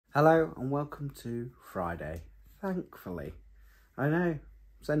Hello and welcome to Friday. Thankfully, I know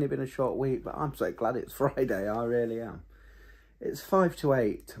it's only been a short week, but I'm so glad it's Friday. I really am. It's 5 to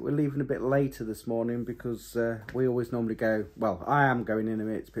 8. We're leaving a bit later this morning because we always normally go. Well, I am going in a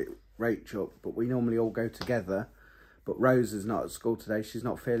minute to pick Rach up, but we normally all go together. But Rose is not at school today. She's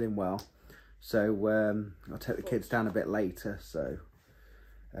not feeling well, so I'll take the kids down a bit later. So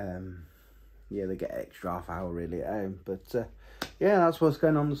yeah, they get extra half hour really at home, but. Yeah, that's what's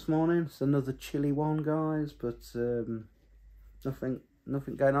going on this morning. It's another chilly one, guys, but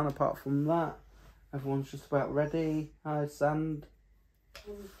nothing going on apart from that. Everyone's just about ready. Hi, Sand.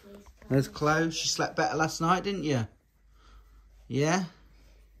 There's Chloe. She slept better last night, didn't you? Yeah?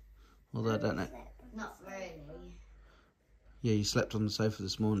 Although I don't know. Not really. Yeah, you slept on the sofa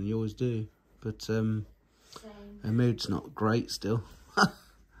this morning. You always do. But her mood's not great still.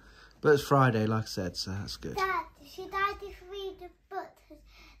 But it's Friday, like I said, so that's good. Dad, should I just read the book?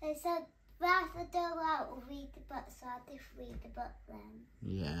 They said rather go out or read the book, so I just read the book then.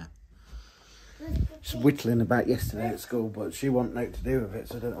 Yeah. She's whittling about yesterday at school, but she won't know what to do with it,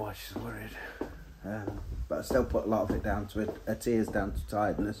 so I don't know why she's worried. But I still put a lot of it down to her tears down to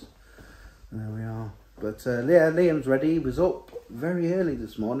tiredness. There we are. But yeah, Liam's ready. He was up very early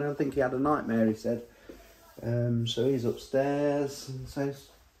this morning. I think he had a nightmare, he said. So he's upstairs and so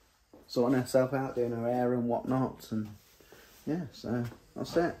sorting herself out, doing her hair and whatnot, and yeah, so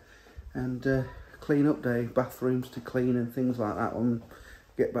that's it. And clean up day, bathrooms to clean and things like that when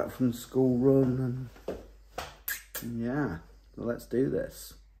get back from the school run, and yeah, so let's do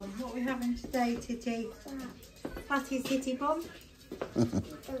this. What are we having today, Titty? Patty's Titty Bomb?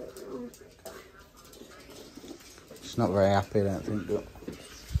 She's not very happy, I don't think, but...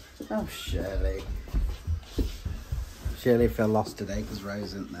 Oh, Shirley. Shirley feel lost today because Rose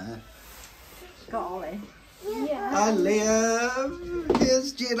isn't there. Got Ollie. Yeah. Hi, Liam.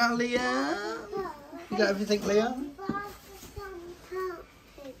 Here's Gina, Liam. You got everything, Liam?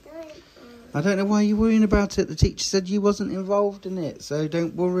 I don't know why you're worrying about it. The teacher said you wasn't involved in it, so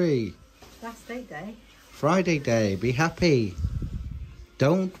don't worry. Last day. Friday day. Be happy.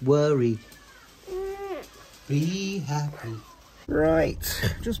 Don't worry. Be happy.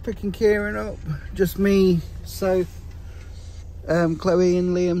 Right. Just picking Kieran up. Just me, Soph, Chloe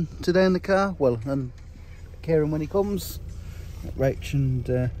and Liam today in the car. Well, and Kieran when he comes. Rach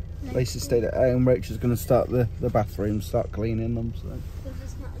and Lacey stayed at home. Rach is going to start the bathroom, start cleaning them. So.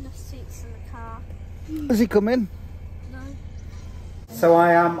 There's not enough seats in the car. Is he coming? No. So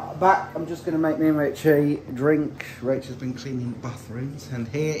I am back. I'm just going to make me and Rach a drink. Rach has been cleaning bathrooms. And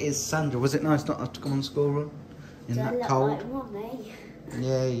here is Sandra. Was it nice not to have to come on school run in that look cold? like Mummy.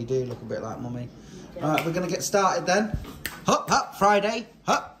 Yeah, you do look a bit like Mummy. Alright, we're going to get started then. Hop, hop, Friday.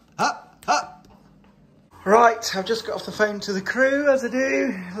 Hop, hop, hop. Right, I've just got off the phone to the crew, as I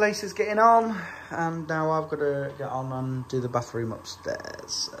do. Lacey's getting on. And now I've got to get on and do the bathroom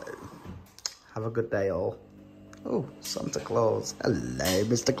upstairs. So, have a good day, all. Oh, Santa Claus. Hello,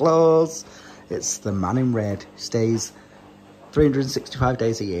 Mr. Claus. It's the man in red. Stays 365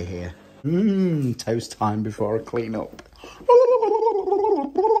 days a year here. Toast time before I clean up.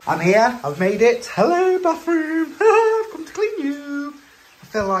 I'm here. I've made it. Hello, bathroom. I've come to clean you. I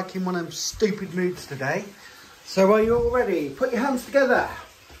feel like in one of them stupid moods today. So are you all ready? Put your hands together.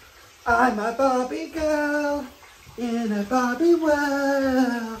 I'm a Barbie girl in a Barbie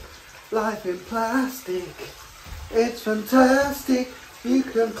world. Life in plastic. It's fantastic. You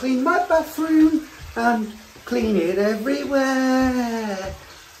can clean my bathroom and clean it everywhere.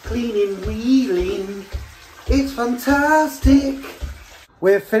 Cleaning, wheeling. It's fantastic.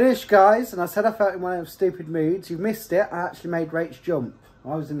 We're finished, guys, and I said I felt in one of those stupid moods. You've missed it. I actually made Rach jump.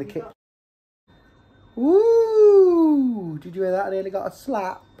 I was in the kitchen. Woo! Did you hear that? I nearly got a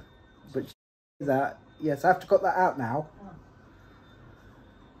slap. But that, yes, I have to cut that out now.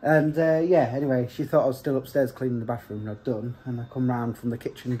 And yeah, anyway, she thought I was still upstairs cleaning the bathroom, and I'd done. And I come round from the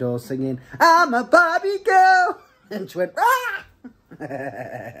kitchen door singing, I'm a Barbie girl! And she went, ah!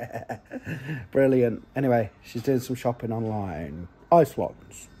 Brilliant. Anyway, she's doing some shopping online. Ice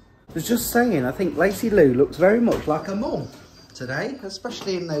ones. I was just saying, I think Lacey Lou looks very much like her mum today,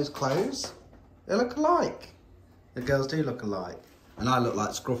 especially in those clothes. They look alike. The girls do look alike. And I look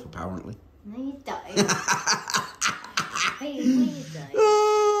like Scruff, apparently. No, you don't. You don't.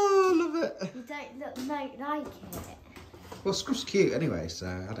 Oh, I love it. You don't look like it. Well, Scruff's cute anyway, so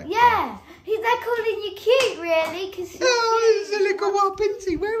I don't Yeah, they're calling you cute, really, because oh, it's a little wap, isn't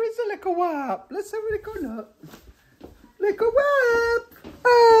he? Where is the little wap? Let's have a little look. Little wap.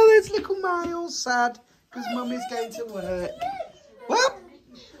 Oh, there's little Miles, sad, because Mummy's going to work. Wap.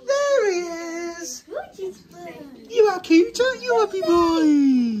 There he is. You are cute, aren't you, happy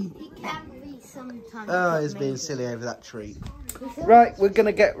boy? Oh, he's being silly over that treat. Right, we're going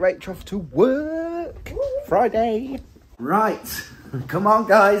to get Rachel off to work. Friday. Right. Come on,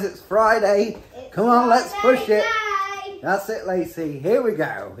 guys. It's Friday. Come on, let's push it. That's it, Lacey. Here we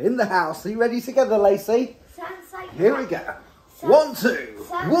go. In the house. Are you ready together, Lacey? Here we go. 1, 2.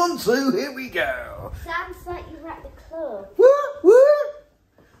 1, 2. Here we go. Sounds like you're at the club. Woo, woo.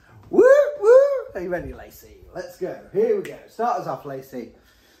 Woo, woo. Are you ready, Lacey? Let's go. Here we go. Start us off, Lacey.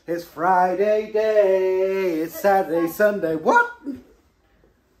 It's Friday day. It's Saturday, Sunday. What?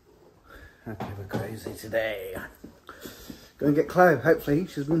 Okay, we're crazy today. Go and get Chloe. Hopefully,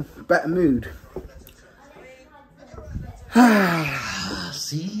 she's in a better mood.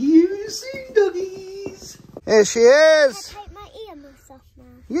 See you soon, doggies. Here she is. Can I take my earmuffs off now?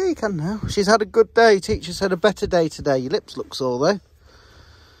 Yeah, you can now. She's had a good day. Teacher said a better day today. Your lips look sore though.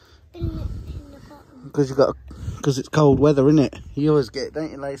 In the bottom. Because it's cold weather, isn't it? You always get it,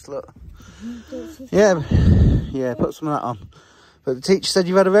 don't you, Lace? Look. Yeah, yeah. Put some of that on. But the teacher said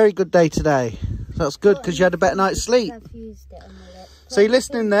you've had a very good day today. So that's good because you had a better night's sleep. I've used it on my lips. So you're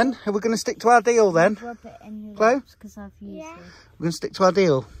listening then? Are we going to stick to our deal then? Rub it in your Chloe? lips because I've used it. We're going to stick to our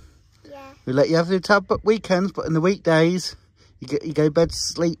deal. Yeah. We let you have the tab weekends, but in the weekdays, you go bed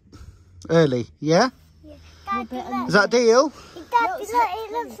sleep early. Yeah? Daddy, look. Is that a deal? Daddy, look,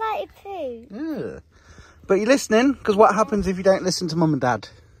 it looks like a poo. Yeah. But you're listening, because what happens if you don't listen to Mum and Dad?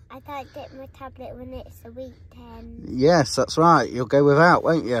 I don't get my tablet when it's a weekend. Yes, that's right. You'll go without,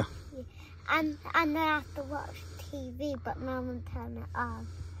 won't you? Yeah. And I have to watch TV, but Mum will turn it off.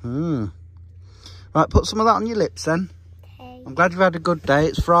 Right, put some of that on your lips then. Okay. I'm glad you've had a good day.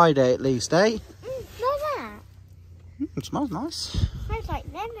 It's Friday at least, eh? Smell that. It smells nice. Smells like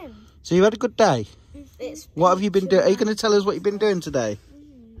lemon. So you had a good day? It's What have you been doing? Are you going to tell us what you've been doing today?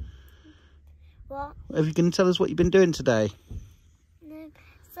 What? Are you going to tell us what you've been doing today? No.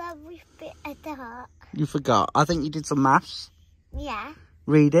 So we've been a duck. You forgot. I think you did some maths. Yeah.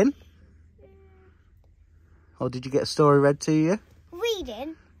 Reading. Or did you get a story read to you?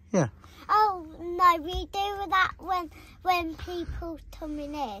 Reading? Yeah. Oh, no, we do that when people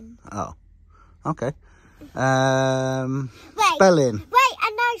coming in. Oh, okay. Wait. Spelling. Wait,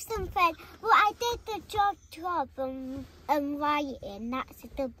 I know something. Well, I did the job and writing. That's a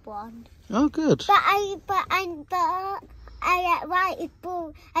good one. Oh, good. But I write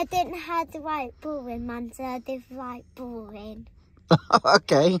boring. I didn't have to write boring, man. So I did write boring.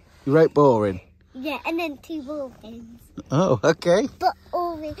 Okay. You wrote boring. Yeah, and then 2 borings. Oh, okay. But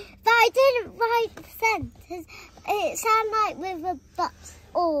boring. But I didn't write the sentence. It sounded like with a but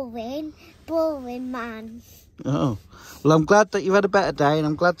boring man. Oh. Well, I'm glad that you've had a better day and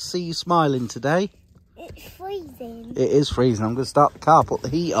I'm glad to see you smiling today. It's freezing. It is freezing. I'm going to start the car, put the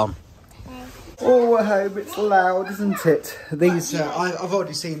heat on. Okay. Oh, I hope it's loud, isn't it? These, I've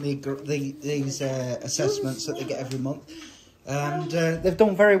already seen these assessments that they get every month. And they've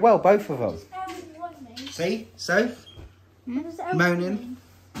done very well, both of them. See? So? Moaning.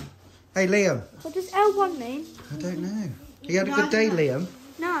 Hey, Liam. What does L1 mean? I don't know. You had a good day, Liam?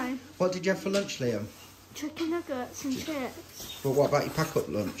 No. What did you have for lunch, Liam? Chicken nuggets and chips. But what about your pack-up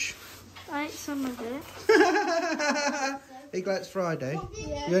lunch? I ate some of it. Are you glad it's Friday?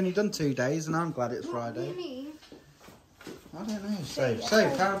 Yeah. You only done 2 days and I'm glad it's Friday. What do you mean? I don't know. So,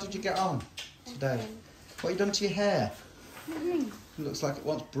 how did you get on today? What have you done to your hair? It looks like it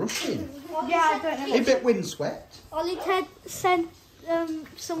wants brushing. Yeah, I don't know. A bit windswept. Ollie Ted sent a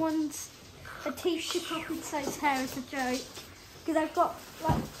teacher copied So's hair as a joke. Because I've got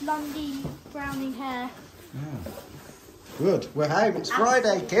like blondie, brownie hair. Oh. Good. We're home. It's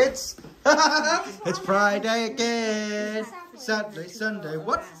Friday, kids. It's Friday again. Saturday, Sunday.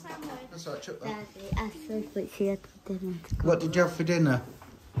 What? That's right, chuck that. Daddy, I said what she had for dinner. What did you have for dinner?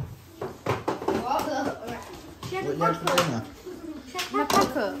 She had What did you have for dinner? my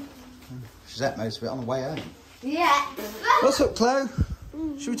packer. She's ate most of it on the way home. Yeah. What's up, Chloe?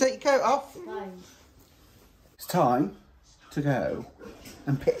 Should we take your coat off? It's time to go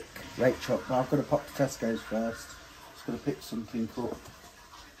and pick Rachel up. Well, I've got to pop to Tesco's first. Just got to pick something for.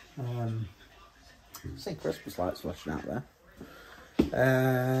 See Christmas lights flashing out there.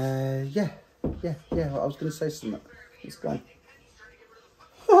 Yeah. I was going to say something. It's gone.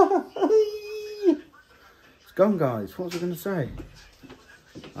 It's gone, guys. What was I going to say?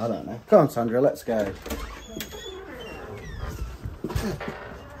 I don't know. Come on, Sandra, let's go.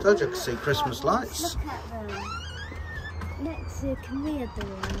 Told you I could see Christmas lights. Look at them. Next year, can we have the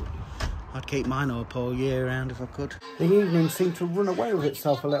one? I'd keep mine up all year round if I could. The evening seemed to run away with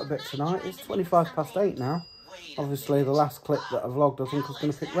itself a little bit tonight. It's 8:25 now. Obviously, the last clip that I vlogged, I think I was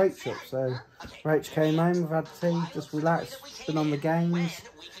going to pick Rach up. So, Rach came home, we've had tea, just relaxed, been on the games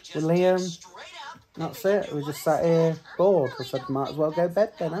with Liam. That's it. We just sat here bored. I said, might as well go to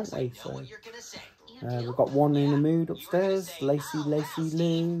bed then, haven't we? So, we've got one in the mood upstairs. Lacey, Lacey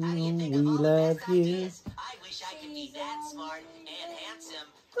Lou, we love you.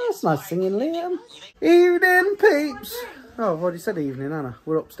 That's nice singing, Liam. Evening, peeps. Oh, I've already said evening, Anna.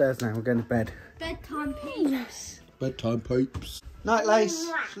 We're upstairs now. We're going to bed. Bedtime peeps. Bedtime peeps. Night,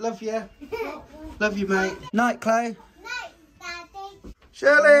 Lace. Love you. Love you, mate. Night, Chloe. Night, Daddy.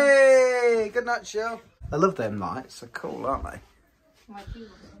 Shirley! Good night, Shirley. I love them lights. They're cool, aren't they?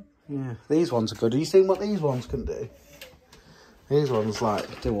 Yeah, these ones are good. Have you seen what these ones can do? These ones,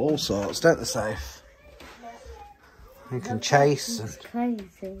 like, do all sorts, don't they, Safe? You can chase. And...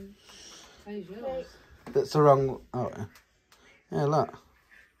 Crazy. That's the wrong... Oh, yeah, look.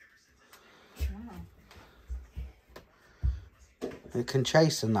 It can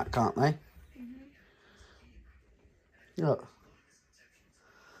chase and that, can't they? Look.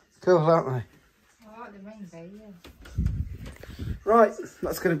 Cool, aren't they? I like the rainbow, yeah. Right,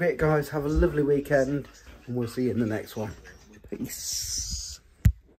 that's going to be it, guys. Have a lovely weekend, and we'll see you in the next one. Peace.